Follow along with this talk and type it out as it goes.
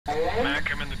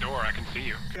Mac, I'm in the door. I can see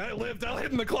you. I lived. I'll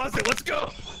hide in the closet. Let's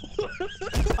go.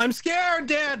 I'm scared,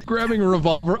 Dad. Grabbing a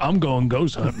revolver, I'm going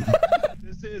ghost hunting.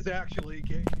 This is actually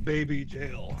gay baby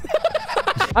jail.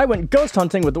 I went ghost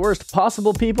hunting with the worst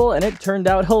possible people, and it turned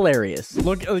out hilarious.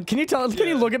 Look, can you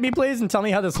look at me, please, and tell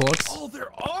me how this looks? Oh,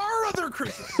 there are other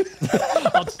Christmas.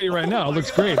 I'll tell you right now, it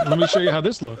looks great. Let me show you how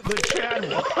this looks. The Chad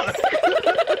one.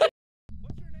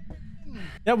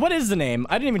 Yeah, what is the name?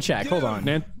 I didn't even check. Hold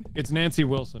on. It's Nancy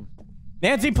Wilson.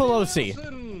 Nancy Pelosi.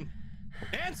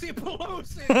 Nancy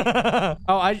Pelosi.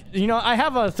 Oh, I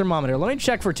have a thermometer. Let me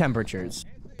check for temperatures.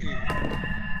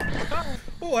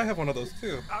 Oh, I have one of those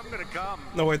too. I'm gonna come.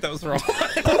 No, wait, that was wrong.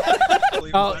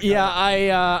 Oh, yeah,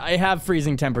 I have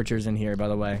freezing temperatures in here, by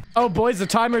the way. Oh, boys, the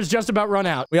timer's just about run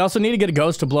out. We also need to get a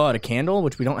ghost to blow out a candle,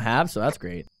 which we don't have, so that's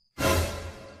great.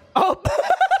 Oh,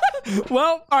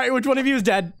 well, all right, which one of you is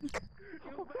dead?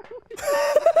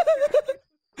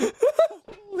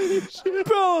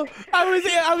 Bro,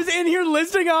 I was in here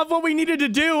listing off what we needed to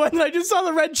do, and I just saw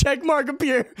the red check mark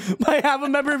appear. I have a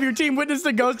member of your team witness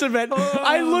the ghost event.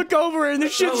 I look over and the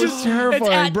shit's just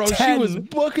terrifying, bro. 10. She was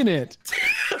booking it.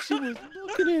 She was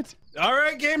booking it. All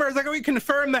right, gamers, I can we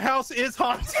confirm the house is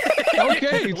haunted.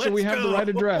 Okay, so we have the right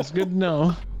address. Good to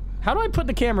know. How do I put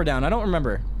the camera down? I don't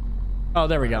remember. Oh,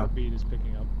 there we go. Beat is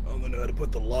picking up. I'm gonna know how to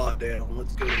put the law down.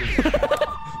 Let's go.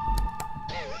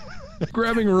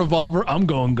 Grabbing a revolver, I'm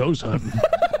going ghost hunting.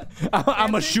 I'm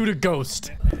gonna shoot a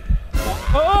ghost.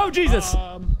 Oh, Jesus!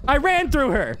 I ran through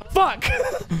her. Fuck.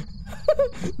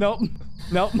 Nope.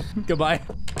 Nope. Goodbye.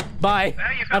 Bye.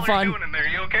 Have fun. Doing in there?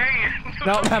 You okay?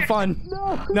 Nope. Have fun.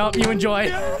 Nope. You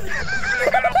enjoy.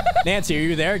 Nancy, are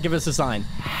you there? Give us a sign.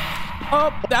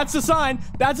 Oh, that's a sign.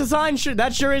 That's a sign.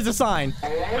 That sure is a sign.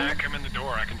 Mac, I'm in the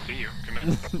door. I can see you. Come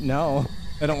in. No.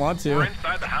 I don't want to. We're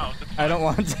inside the house. It's I don't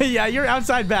want to. Yeah, you're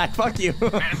outside back. Fuck you.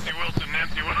 Nancy Wilson.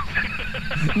 Nancy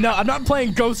Wilson. No, I'm not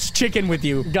playing ghost chicken with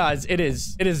you. Guys, it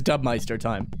is Dubmeister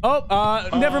time. Oh,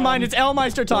 never mind. It's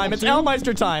Elmeister time. It's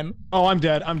Elmeister time. Oh, I'm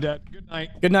dead. I'm dead. Good night.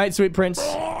 Good night, sweet prince.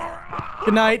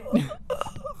 Good night.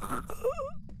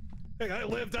 Hey, I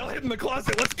lived. I'll hide in the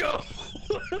closet. Let's go.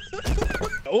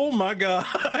 Oh my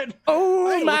God.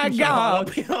 Oh my God. I'll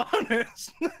be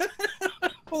honest.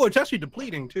 Oh, it's actually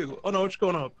depleting too. Oh no, it's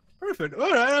going up. Perfect. All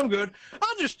right, I'm good.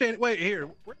 I'll just stand. Wait here.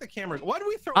 Where's the camera? Why do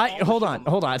we throw? Hold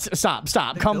on.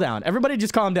 Stop. Calm down. Everybody,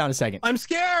 just calm down a second. I'm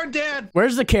scared, Dad.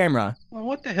 Where's the camera? Well,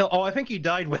 what the hell? Oh, I think he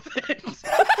died with it.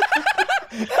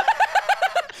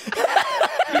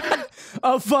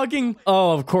 Oh, fucking.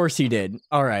 Oh, of course he did.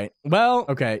 All right. Well,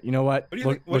 okay. You know what? What do you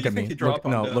think? What do you think he dropped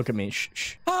on death? Look at me.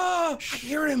 Shh. Ah, I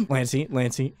hear him.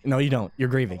 Lancey. No, you don't. You're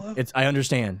grieving. I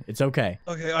understand. It's okay.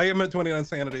 Okay, I am at 29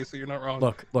 sanity, so you're not wrong.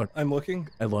 Look. I'm looking.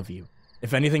 I love you.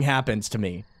 If anything happens to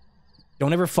me,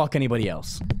 don't ever fuck anybody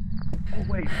else. Oh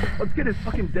wait, let's get his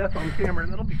fucking death on camera.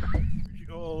 That'll be great.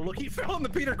 Oh, look, he fell in the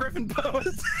Peter Griffin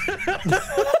pose.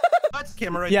 That's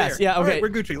camera right there. Yes, yeah, okay. All right, we're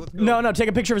Gucci. Let's go. No, take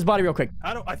a picture of his body real quick.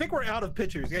 I think we're out of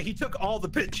pictures. Yeah, he took all the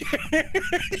pictures.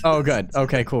 Oh, good.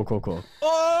 Okay, cool.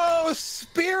 Oh,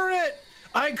 spirit!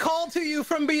 I call to you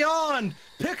from beyond.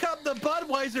 Pick up the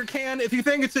Budweiser can if you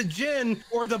think it's a gin,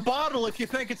 or the bottle if you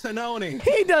think it's a noni.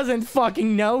 He doesn't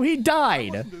fucking know. He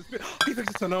died. He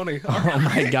thinks it's a noni. Oh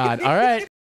my God. All right.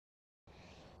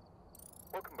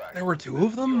 There were two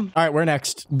of them? All right, we're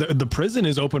next. The prison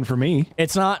is open for me.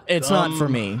 It's not for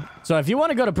me. So if you want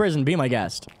to go to prison, be my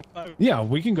guest. Yeah,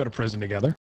 we can go to prison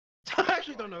together. I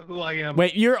actually don't know who I am.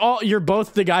 Wait, you're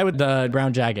both the guy with the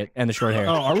brown jacket and the short hair.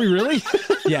 Oh, are we really?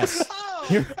 Yes.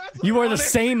 You are the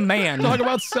same man. Talk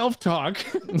about self-talk.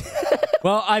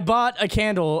 Well, I bought a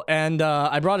candle and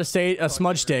I brought a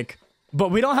smudge stick,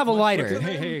 but we don't have a lighter.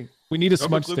 Hey, we need a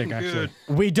smudge stick, actually.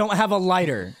 We don't have a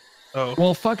lighter. Oh.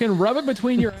 Well, fucking rub it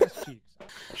between your ass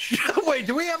cheeks. Wait,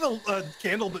 do we have a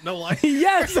candle but no light?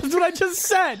 Yes, that's what I just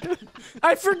said.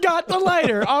 I forgot the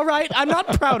lighter. All right, I'm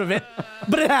not proud of it,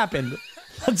 but it happened.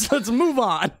 Let's move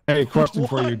on. Hey, question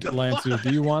for you, Lancey.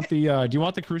 Do you want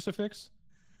the crucifix?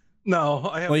 No,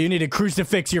 I have. Well, you need to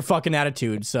crucifix your fucking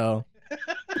attitude, so.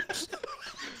 That's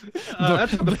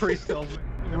what the priest tells me.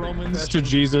 Romans to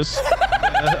Jesus.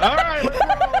 All right, let's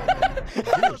roll.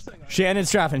 Shannon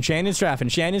Straffen.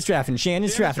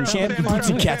 Boots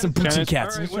and cats and boots and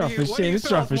cats. Shannon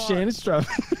Straffen.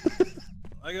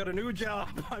 I got a new job.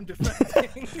 I'm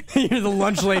defecting. You're the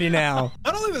lunch lady now.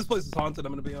 I don't think this place is haunted,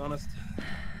 I'm gonna be honest.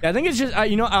 Yeah, I think it's just,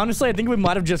 honestly, I think we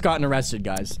might have just gotten arrested,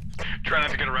 guys. Try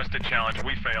not to get arrested challenge.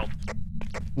 We failed.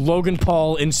 Logan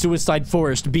Paul in Suicide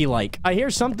Forest be like. I hear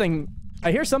something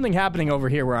happening over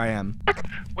here where I am.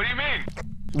 What do you mean?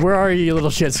 Where are you, little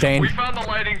shit stain? We found the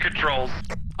lighting controls.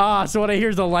 Ah, so what I hear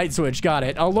is the light switch. Got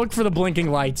it. I'll look for the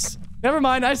blinking lights. Never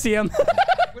mind, I see him.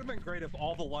 Would have been great if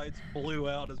all the lights blew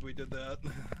out as we did that.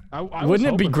 Wouldn't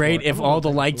it be great if all the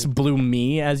lights blew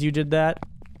me as you did that?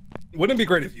 Wouldn't it be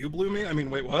great if you blew me? I mean,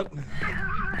 wait, what?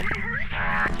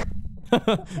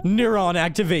 Neuron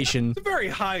activation. It's a very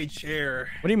high chair.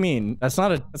 What do you mean? That's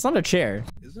not a chair.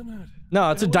 Isn't it?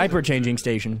 No, it's a diaper changing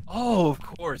station. Oh, of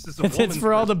course. It's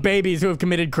for all the babies who have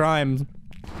committed crimes.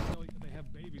 They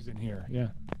have babies in here. Yeah.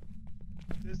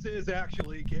 This is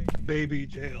actually gay baby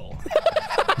jail.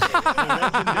 A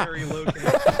legendary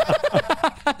location.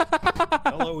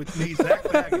 Hello, it's me, Zach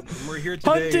Baggins, and we're here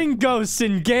today. Hunting ghosts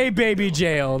in gay baby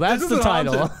jail. That's the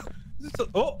title.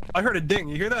 Oh, I heard a ding.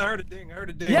 You hear that? I heard a ding. I heard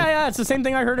a ding. Yeah, it's the same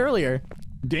thing I heard earlier.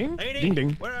 Ding? Hey, ding,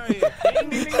 ding. Where are you? Ding,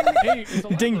 ding, ding, ding.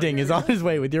 Hey, Ding Ding is on his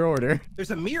way with your order. There's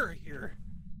a mirror here.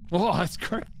 Oh, that's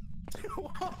great.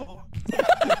 Whoa. Put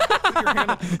your hand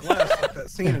up to the glass like that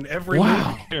scene in every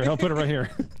movie. Here, I'll put it right here.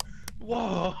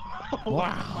 Whoa.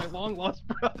 Wow. My long lost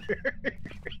brother.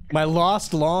 My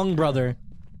lost long brother.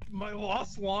 My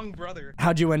lost long brother.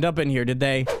 How'd you end up in here? Did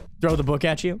they throw the book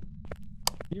at you?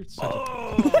 You're such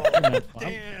Oh,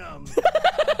 damn.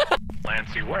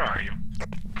 Lancey, where are you?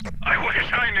 I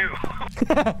wish I knew.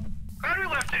 Glad we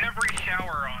left every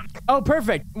shower on. Oh,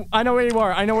 perfect. I know where you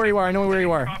are. I know where you are. I know where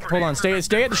you are. Hold on. Stay at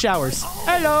the showers.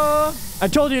 Hello. I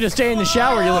told you to stay in the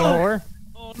shower, you little whore.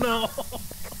 Oh, no.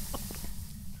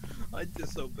 I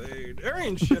disobeyed.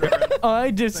 Arian shit already.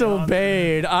 I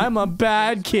disobeyed. I'm a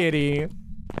bad kitty.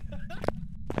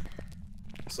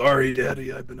 Sorry,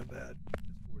 Daddy. I've been a bad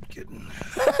kitten.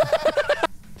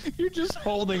 You're just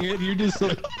holding it. You're just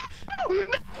like...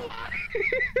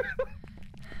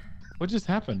 What just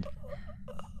happened?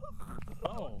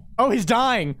 Oh. Oh, he's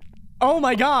dying. Oh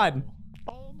my god.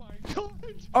 Oh my god.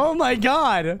 Oh my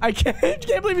god. I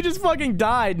can't believe he just fucking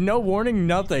died. No warning,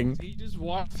 nothing. He just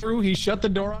walked through, he shut the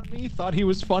door on me, thought he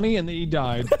was funny, and then he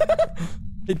died.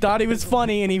 He thought he was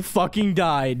funny and he fucking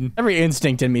died. Every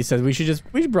instinct in me says we should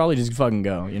probably just fucking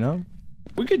go, you know?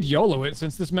 We could YOLO it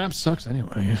since this map sucks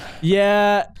anyway.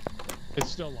 Yeah. It's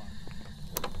still locked.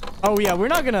 Oh yeah, we're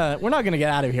not gonna get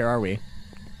out of here, are we?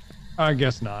 I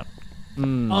guess not.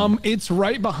 It's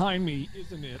right behind me,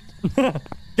 isn't it?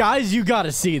 Guys, you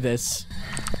gotta see this.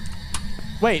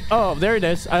 Wait, oh, there it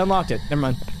is. I unlocked it. Never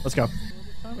mind. Let's go.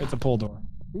 It's a pull door.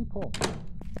 We pull.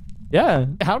 Yeah.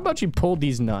 How about you pull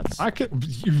these nuts? I could.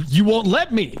 You won't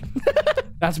let me.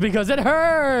 That's because it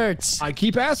hurts. I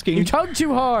keep asking. You tug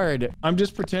too hard. I'm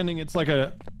just pretending it's like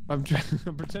a. I'm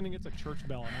pretending it's a church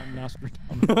bell and I'm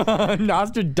Nostradamus.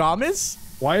 Nostradamus?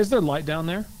 Why is there light down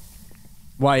there?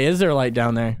 Why is there light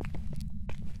down there?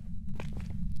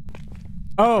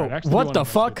 Oh, Right, what the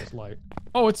fuck?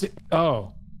 Oh, it's.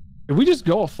 Oh. Did we just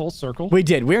go a full circle? We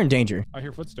did. We're in danger. I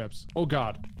hear footsteps. Oh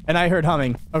god. And I heard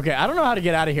humming. Okay, I don't know how to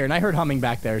get out of here, and I heard humming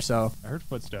back there, so. I heard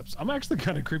footsteps. I'm actually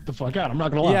kind of creeped the fuck out. I'm not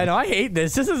gonna lie. Yeah, no, I hate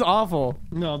this. This is awful.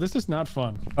 No, this is not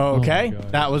fun. Okay, Oh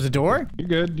that was a door. You're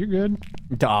good. You're good.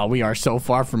 Aw, we are so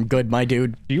far from good, my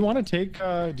dude. Do you want to take?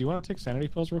 Do you want to take sanity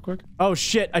pills real quick? Oh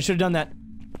shit, I should have done that.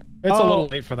 It's a little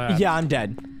late for that. Yeah, I'm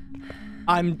dead.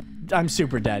 I'm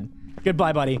super dead.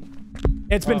 Goodbye, buddy.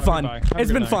 It's been fun. Goodbye.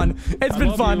 It's been fun. It's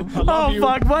been fun. Oh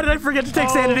fuck, why did I forget to take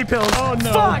sanity pills? Oh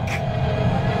no. Fuck!